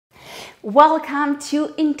Welcome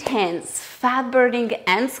to intense fat burning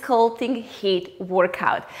and sculpting HIIT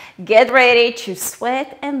workout. Get ready to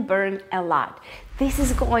sweat and burn a lot. This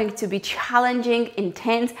is going to be challenging,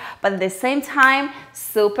 intense, but at the same time,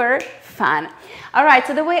 super fun. All right,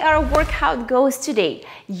 so the way our workout goes today,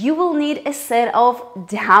 you will need a set of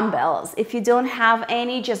dumbbells. If you don't have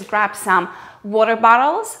any, just grab some water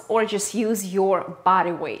bottles or just use your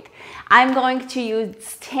body weight. I'm going to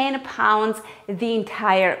use 10 pounds the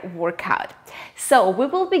entire workout. So we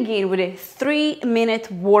will begin with a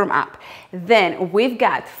 3-minute warm-up. Then we've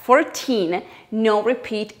got 14 no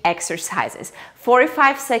repeat exercises,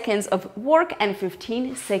 45 seconds of work and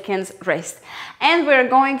 15 seconds rest. And we're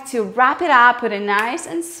going to wrap it up with a nice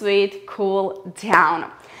and sweet cool down.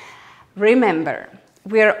 Remember,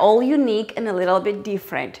 we're all unique and a little bit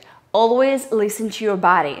different. Always listen to your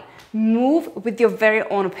body. Move with your very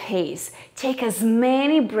own pace. Take as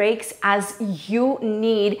many breaks as you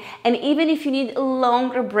need, and even if you need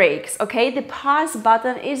longer breaks, okay? The pause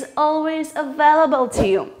button is always available to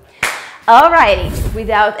you. Alrighty,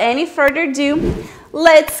 without any further ado,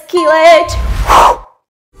 let's kill it.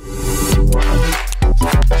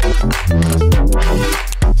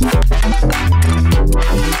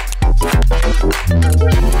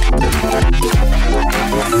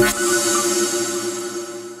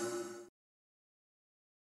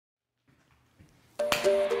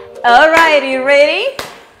 Alrighty, ready?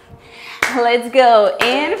 Let's go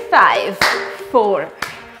in 5, 4,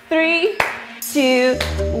 3, 2,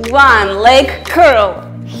 1. Leg curl,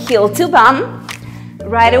 heel to bum.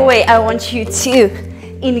 Right away, I want you to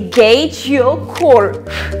engage your core.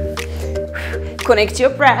 Connect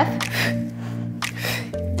your breath.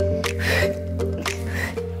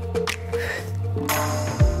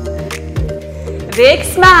 Big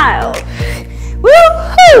smile.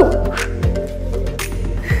 Woohoo!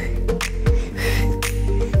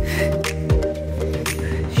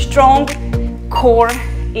 Strong core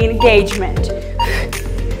engagement.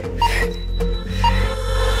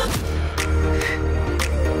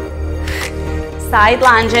 Side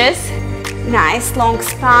lunges, nice long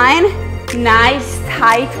spine, nice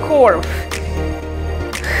tight core.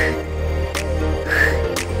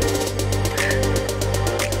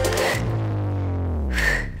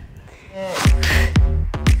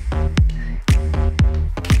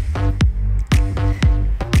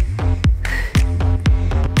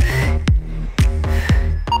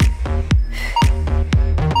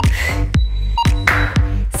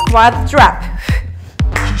 Squat drop.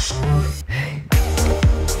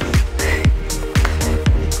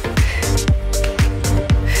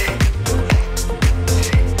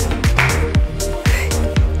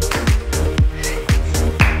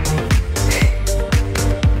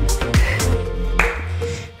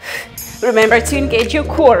 Remember to engage your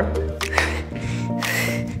core.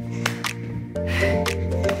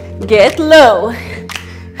 Get low.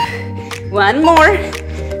 One more.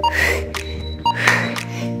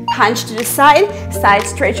 Punch to the side, side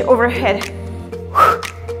stretch overhead.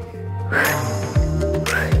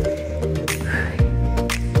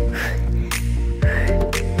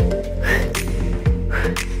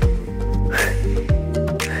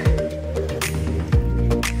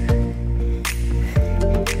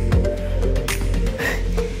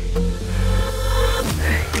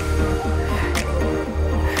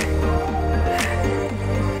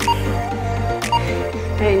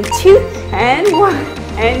 And 2, and 1.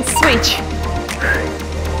 And switch.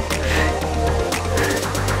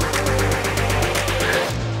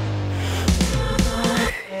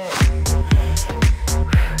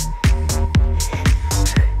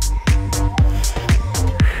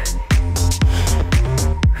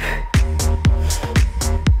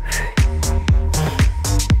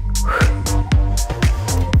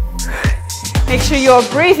 Make sure you're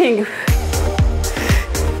breathing.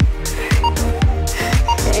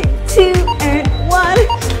 And 2, and 1.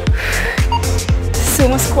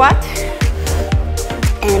 Sumo squat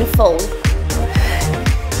and fold.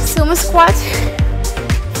 Sumo squat,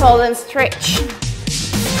 fold and stretch.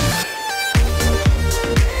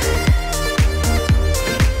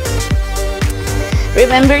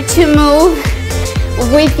 Remember to move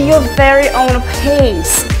with your very own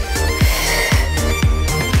pace.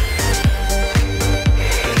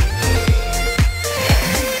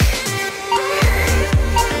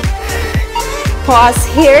 Pause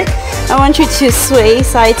here. I want you to sway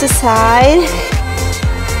side to side.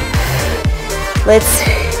 Let's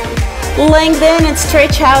lengthen and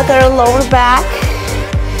stretch out our lower back.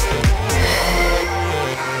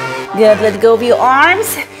 Good, let go of your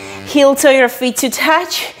arms. Heel to your feet to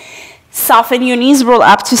touch. Soften your knees, roll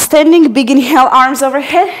up to standing. Big inhale, arms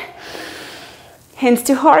overhead. Hands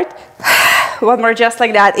to heart. One more just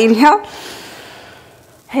like that. Inhale.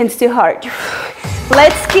 Hands to heart.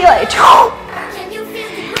 Let's kill it.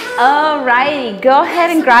 Alrighty, go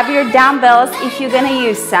ahead and grab your dumbbells if you're gonna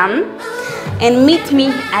use some, and meet me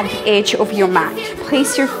at the edge of your mat.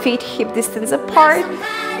 Place your feet hip distance apart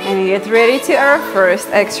and get ready to our first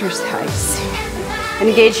exercise.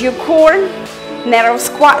 Engage your core, narrow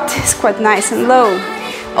squat, squat nice and low.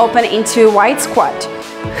 Open into a wide squat.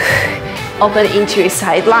 Open into a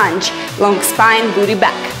side lunge, long spine, booty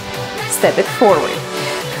back. Step it forward.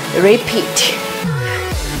 Repeat.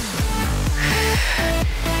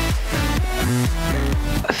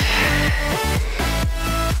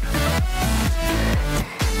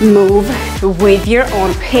 Move with your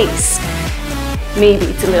own pace. Maybe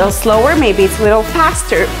it's a little slower, maybe it's a little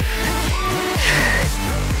faster.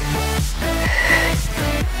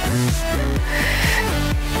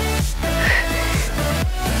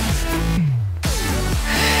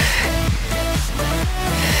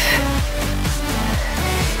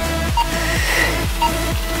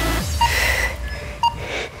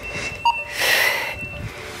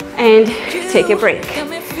 And take a break.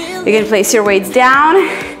 You can place your weights down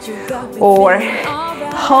or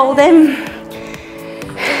hold them.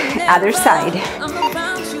 Other side.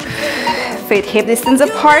 Feet hip distance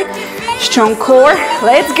apart. Strong core.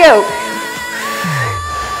 Let's go.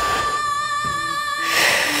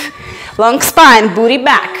 Long spine, booty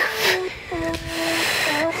back.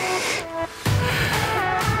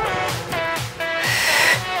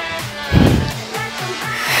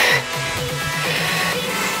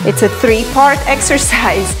 It's a 3-part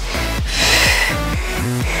exercise.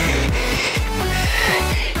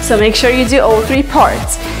 So make sure you do all 3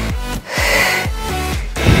 parts.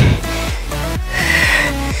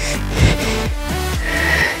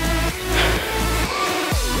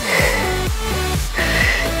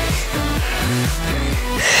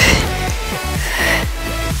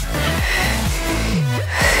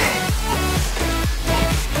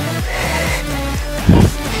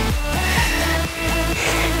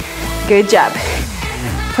 Good job.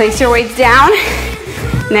 Place your weights down.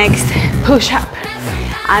 Next, push up.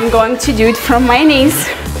 I'm going to do it from my knees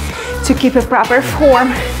to keep a proper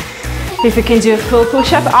form. If you can do a full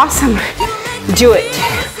push up, awesome. Do it.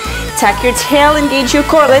 Tuck your tail, engage your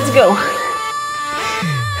core. Let's go.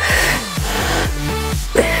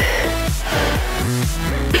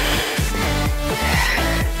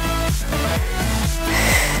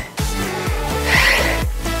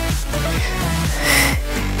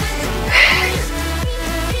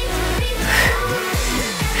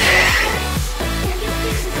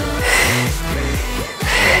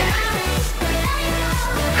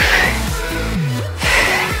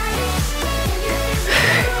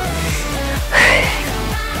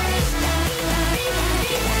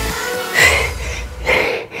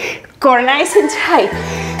 Core nice and tight.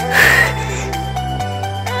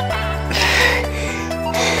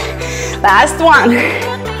 Last one.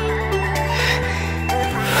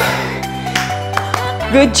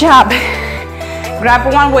 Good job.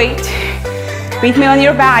 Grab one weight. Meet me on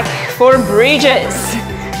your back for bridges.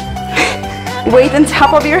 Weight on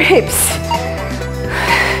top of your hips.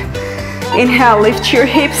 Inhale, lift your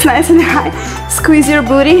hips nice and high. Squeeze your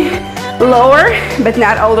booty. Lower, but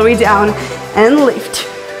not all the way down. And lift.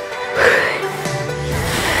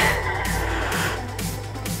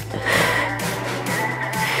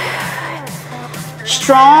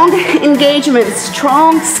 Strong engagement,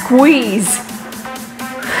 strong squeeze.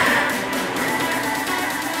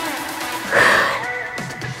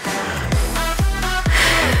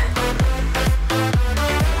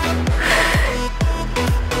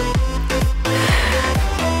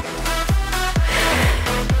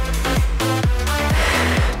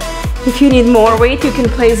 If you need more weight, you can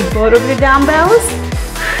place both of your dumbbells.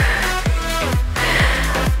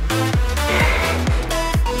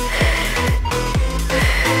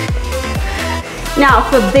 Now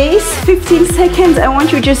for these 15 seconds, I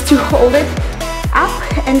want you just to hold it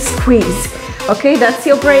up and squeeze. Okay, that's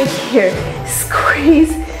your break here.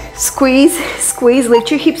 Squeeze, squeeze, squeeze.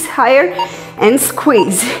 Lift your hips higher and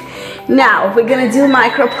squeeze. Now we're gonna do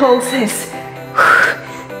micro pulses.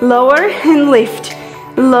 Lower and lift.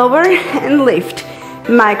 Lower and lift.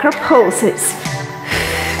 Micro pulses.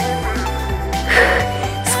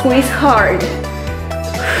 Squeeze hard.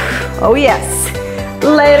 Oh yes.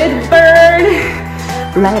 Let it burn.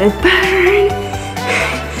 Let it burn.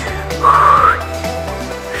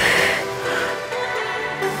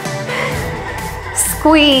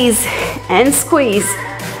 Squeeze and squeeze.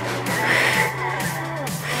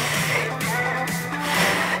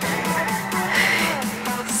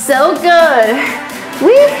 So good.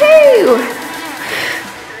 Woohoo!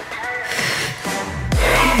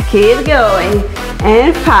 Keep going.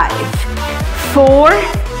 And 5, 4,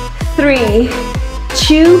 3,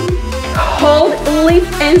 2, hold,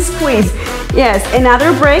 lift, and squeeze. Yes,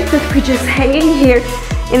 another break that we're just hanging here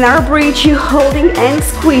in our bridge, you holding and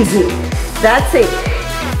squeezing. That's it.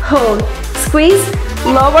 Hold, squeeze,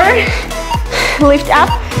 lower, lift up,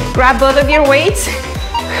 grab both of your weights.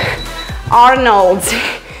 Arnold.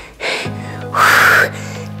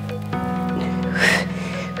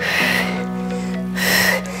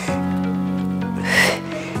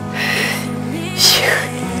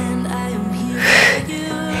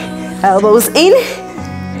 Elbows in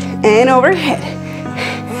and overhead.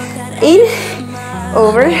 In,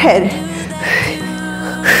 overhead.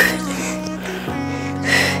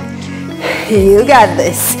 You got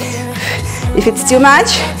this. If it's too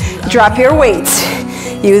much, drop your weights.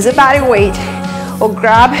 Use a body weight or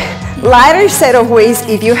grab lighter set of weights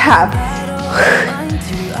if you have.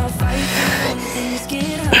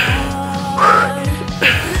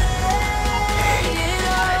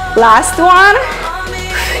 Last one.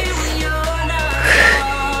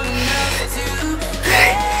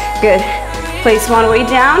 Good. Place one weight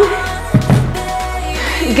down.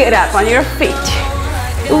 Get up on your feet.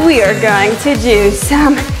 We are going to do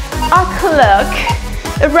some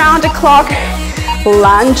around the clock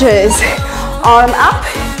lunges. Arm up,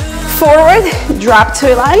 forward, drop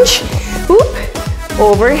to a lunge, whoop,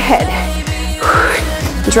 overhead.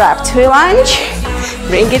 Drop to a lunge,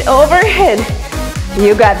 bring it overhead.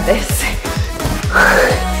 You got this.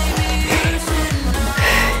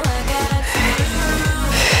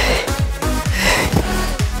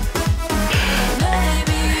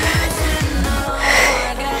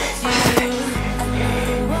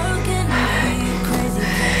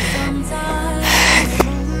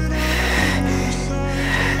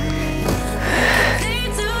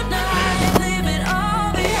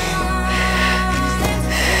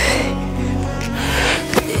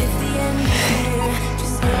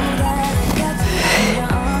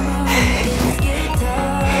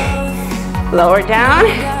 Lower down,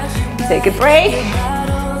 take a break,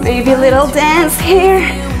 maybe a little dance here.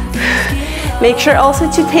 Make sure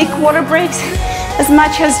also to take water breaks as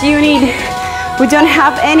much as you need. We don't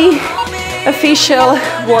have any official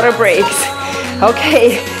water breaks.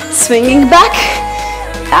 Okay, swinging back,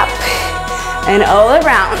 up, and all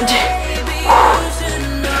around.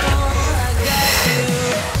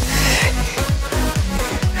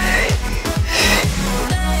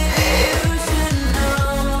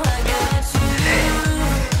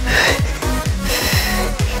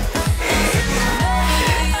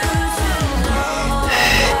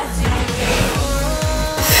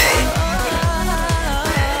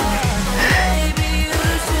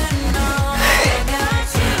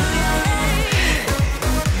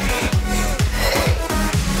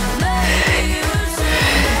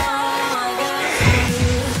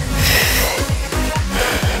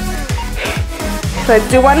 Let's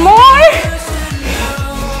do one more.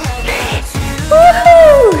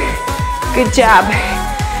 Woohoo! Good job.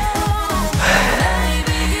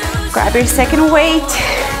 Grab your second weight.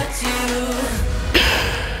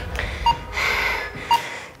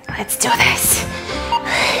 Let's do this.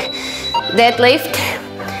 Deadlift,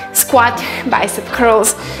 squat, bicep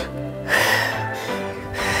curls.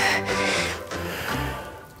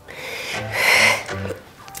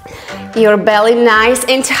 Your belly nice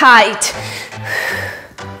and tight.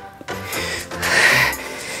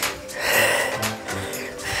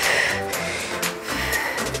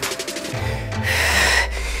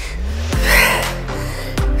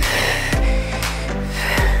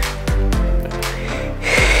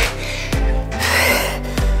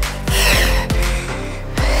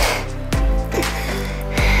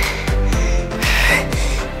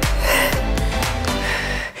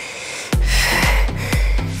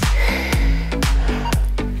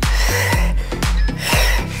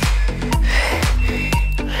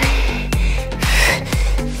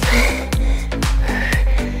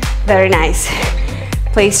 Very nice.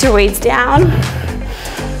 Place your weights down.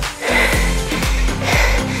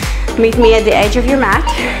 Meet me at the edge of your mat.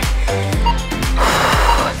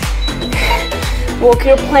 Walk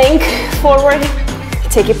your plank forward.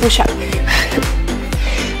 Take a push-up.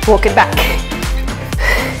 Walk it back.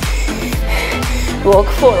 Walk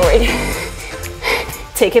forward.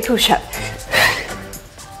 Take a push-up.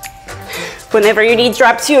 Whenever you need,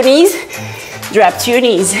 drop to your knees. Drop to your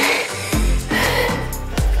knees.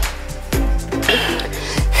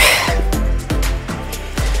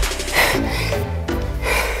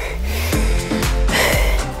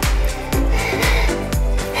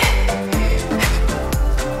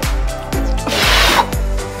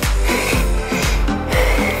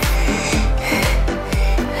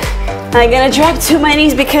 I'm gonna drop to my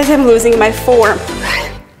knees because I'm losing my form.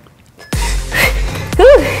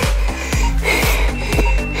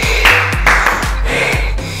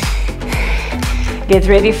 Get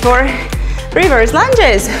ready for reverse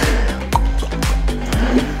lunges.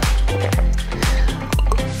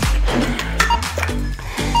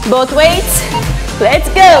 Both weights, let's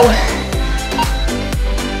go.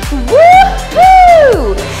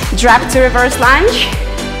 Woohoo! Drop to reverse lunge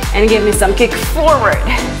and give me some kick forward.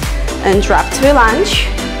 And drop to a lunge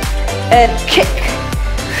and kick.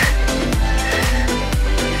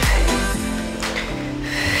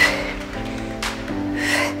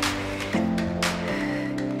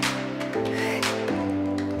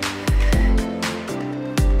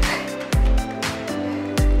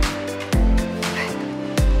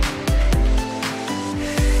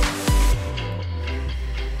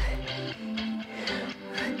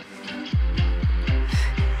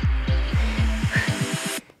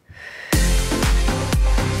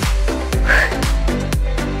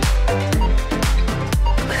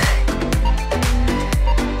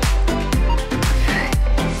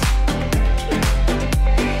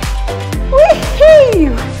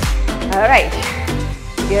 All right,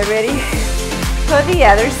 get ready for the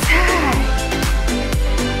other side.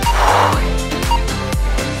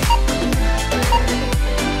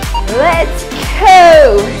 Let's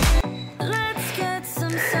go. Let's get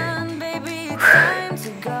some sun, baby, it's time to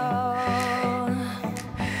go.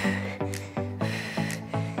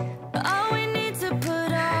 All we need to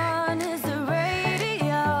put on is the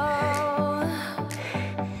radio.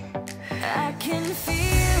 I can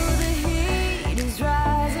feel the heat is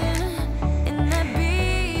rising.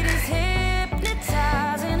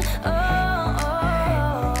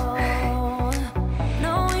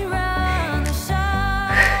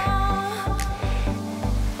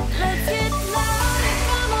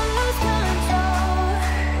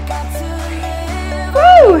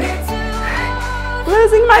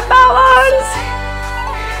 Losing my balance.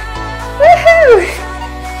 Woohoo!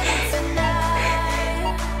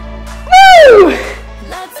 Woo!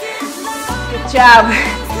 Good job.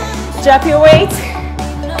 Drop your weight.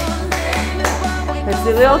 Let's do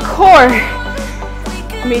a little core.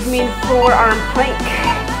 Meet me in forearm plank.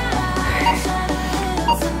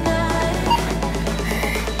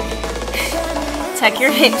 Tuck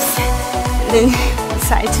your hips, and then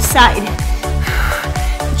side to side.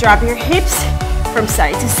 Drop your hips from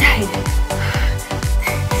side to side.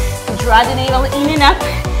 Draw the navel in and up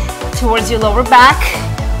towards your lower back.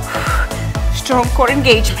 Strong core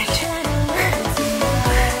engagement.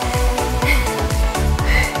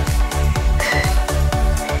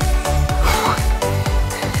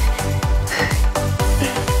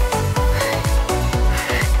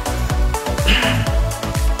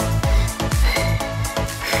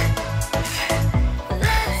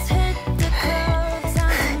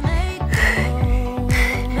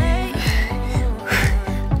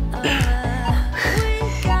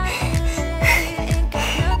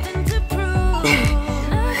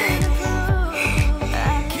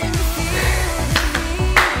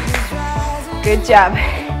 Good job.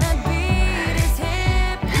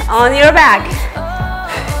 On your back.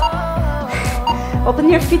 Open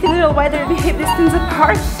your feet a little wider, the hip distance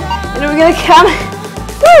apart. And we're gonna come.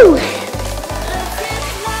 Woo!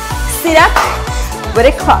 Sit up with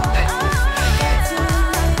a clap.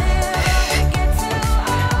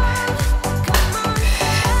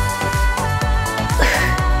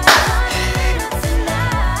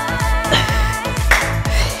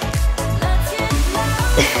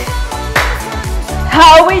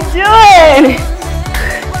 How we doing?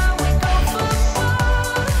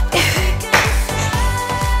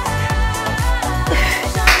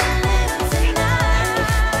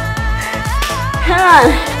 Come on,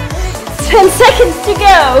 10 seconds to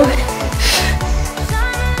go.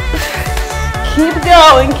 Keep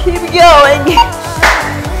going, keep going.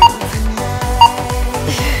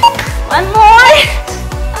 One more.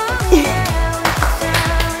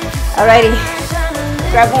 Alrighty,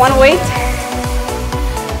 grab one weight.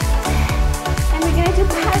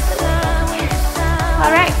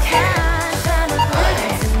 All right,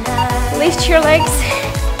 lift your legs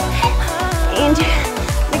and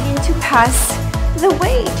begin to pass the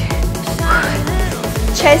weight.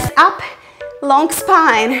 Chest up, long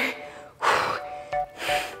spine.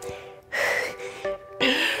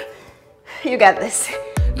 You got this.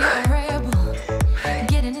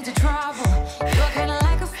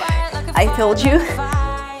 I told you,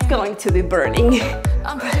 it's going to be burning.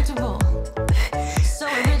 Unpredictable, so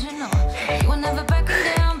original. You will never backing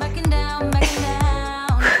down, backing down, backing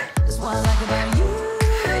down. That's what I like about you.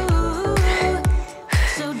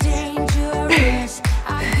 So dangerous, I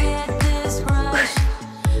get the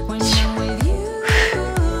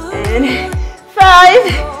And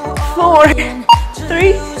 5, 4,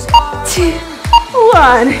 3, 2,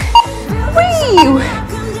 1. Whee!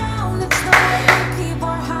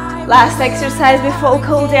 Last exercise before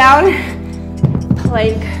cool down.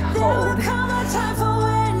 Plank hold.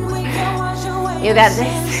 You got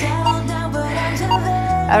this.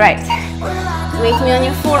 All right. Meet me on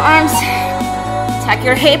your forearms. Tuck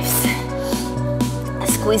your hips.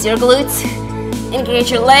 Squeeze your glutes. Engage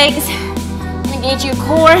your legs. Engage your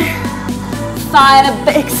core. Find a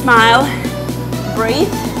big smile. Breathe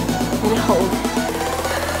and hold.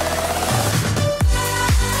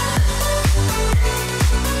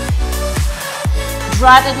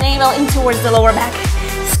 Drive the navel in towards the lower back.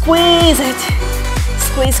 Squeeze it.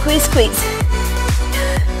 Squeeze, squeeze, squeeze.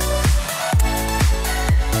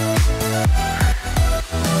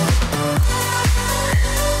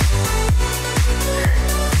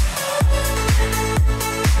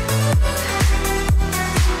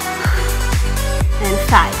 And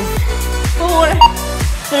 5, 4,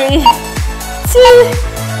 3, 2,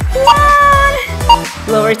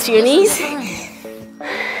 1. Lower to your knees.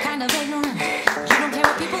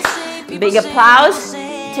 Big applause.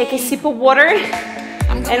 Take a sip of water,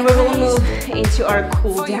 and we will move into our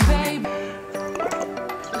cool down.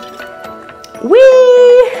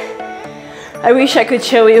 Whee! I wish I could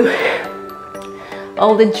show you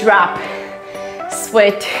all the drop,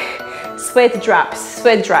 sweat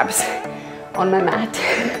drops on my mat.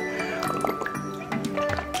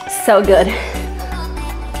 So good.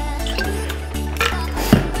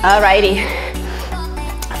 Alrighty,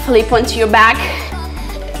 flip onto your back.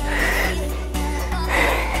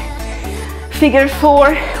 Figure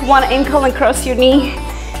 4, one ankle across your knee,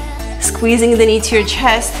 squeezing the knee to your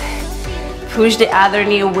chest. Push the other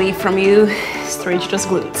knee away from you, stretch those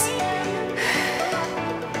glutes.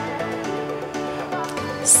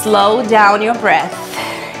 Slow down your breath.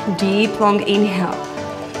 Deep, long inhale.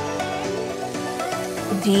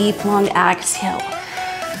 Deep, long exhale.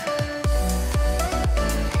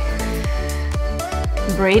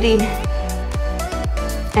 Breathe in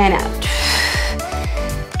and out.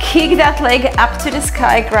 Kick that leg up to the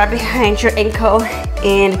sky, grab behind your ankle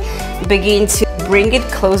and begin to bring it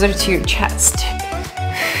closer to your chest.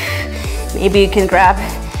 Maybe you can grab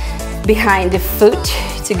behind the foot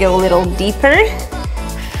to go a little deeper.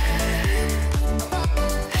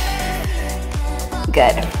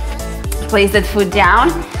 Good. Place that foot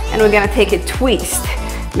down and we're gonna take a twist.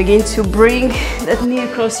 Begin to bring that knee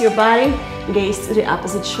across your body, gaze to the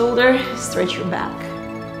opposite shoulder, stretch your back.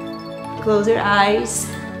 Close your eyes.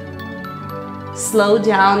 Slow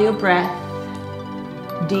down your breath.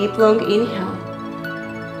 Deep, long inhale.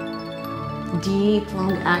 Deep,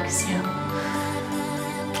 long exhale.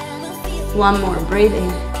 One more, breathe in.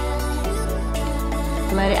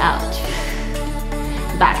 Let it out.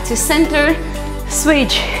 Back to center.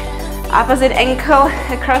 Switch. Opposite ankle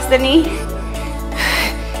across the knee.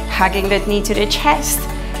 Hugging that knee to the chest.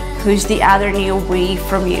 Push the other knee away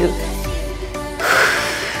from you.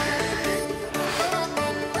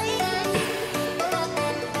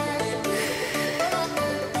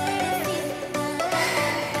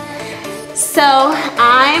 So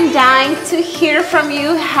I'm dying to hear from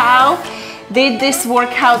you. How did this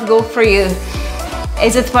workout go for you?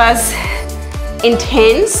 As it was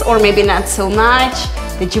intense or maybe not so much?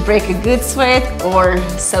 Did you break a good sweat or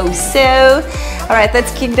so-so? All right,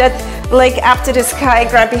 let's kick that leg up to the sky,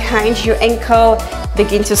 grab behind your ankle,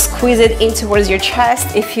 begin to squeeze it in towards your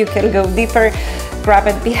chest. If you can go deeper, grab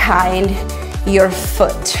it behind your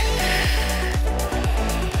foot.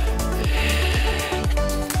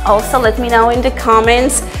 Also, let me know in the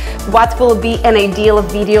comments what will be an ideal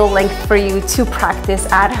video length for you to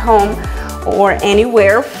practice at home or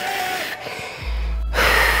anywhere.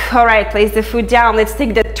 All right, place the foot down. Let's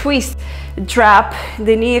take that twist. Drop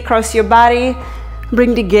the knee across your body.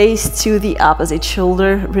 Bring the gaze to the opposite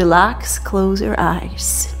shoulder. Relax, close your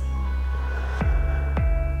eyes.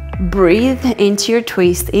 Breathe into your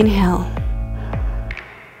twist. Inhale.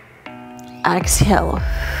 Exhale.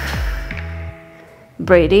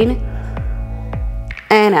 Breathe in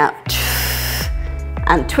and out.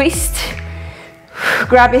 And twist.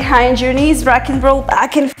 Grab behind your knees, rock and roll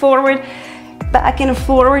back and forward. Back and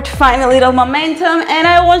forward, find a little momentum, and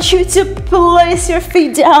I want you to place your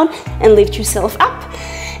feet down and lift yourself up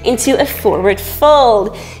into a forward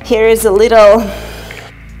fold. Here is a little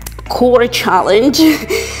core challenge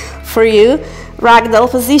for you. Ragdoll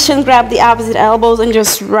position, grab the opposite elbows and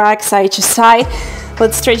just rock side to side.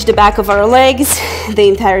 Let's stretch the back of our legs, the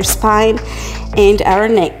entire spine, and our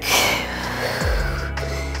neck.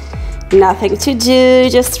 Nothing to do,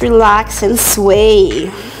 just relax and sway.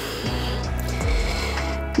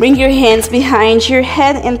 Bring your hands behind your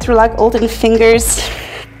head, interlock all 10 fingers,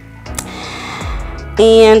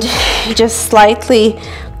 and just slightly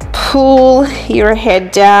pull your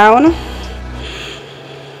head down.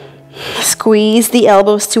 Squeeze the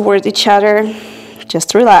elbows toward each other.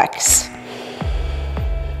 Just relax.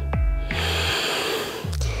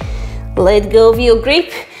 Let go of your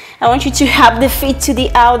grip. I want you to have the feet to the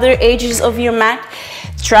outer edges of your mat.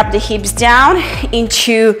 Drop the hips down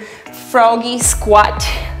into froggy squat.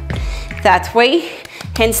 That way,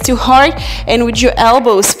 hands to heart, and with your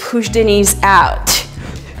elbows, push the knees out.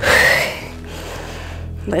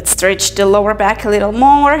 Let's stretch the lower back a little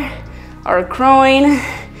more, our groin.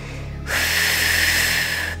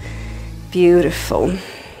 Beautiful.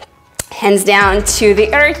 Hands down to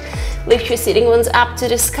the earth. Lift your sitting bones up to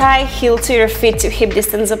the sky. Heel to your feet to hip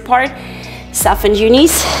distance apart. Soften your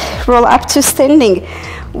knees. Roll up to standing.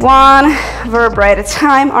 One vertebra at a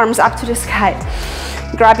time. Arms up to the sky.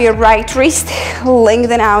 Grab your right wrist.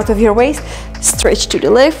 Lengthen out of your waist. Stretch to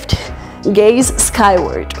the left. Gaze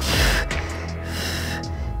skyward.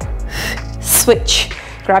 Switch.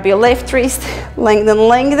 Grab your left wrist. Lengthen,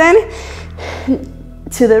 lengthen.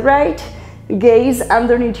 To the right. Gaze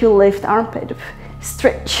underneath your left armpit.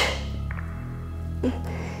 Stretch.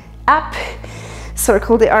 Up.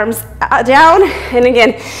 Circle the arms down. And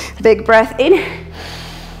again, big breath in.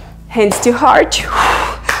 Hands to heart.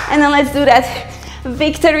 And then let's do that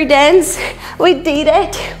victory dance. We did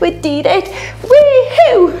it. We did it.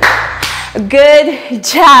 Woohoo! Good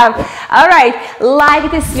job. All right,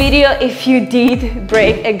 like this video if you did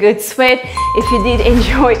break a good sweat, if you did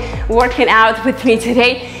enjoy working out with me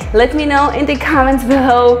today. Let me know in the comments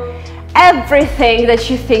below everything that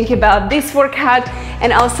you think about this workout,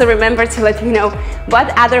 and also remember to let me know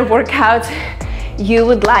what other workouts you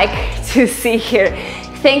would like to see here.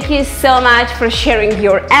 Thank you so much for sharing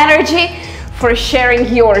your energy, for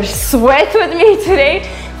sharing your sweat with me today.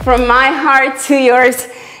 From my heart to yours,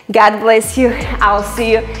 God bless you. I'll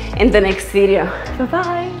see you in the next video.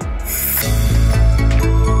 Bye-bye.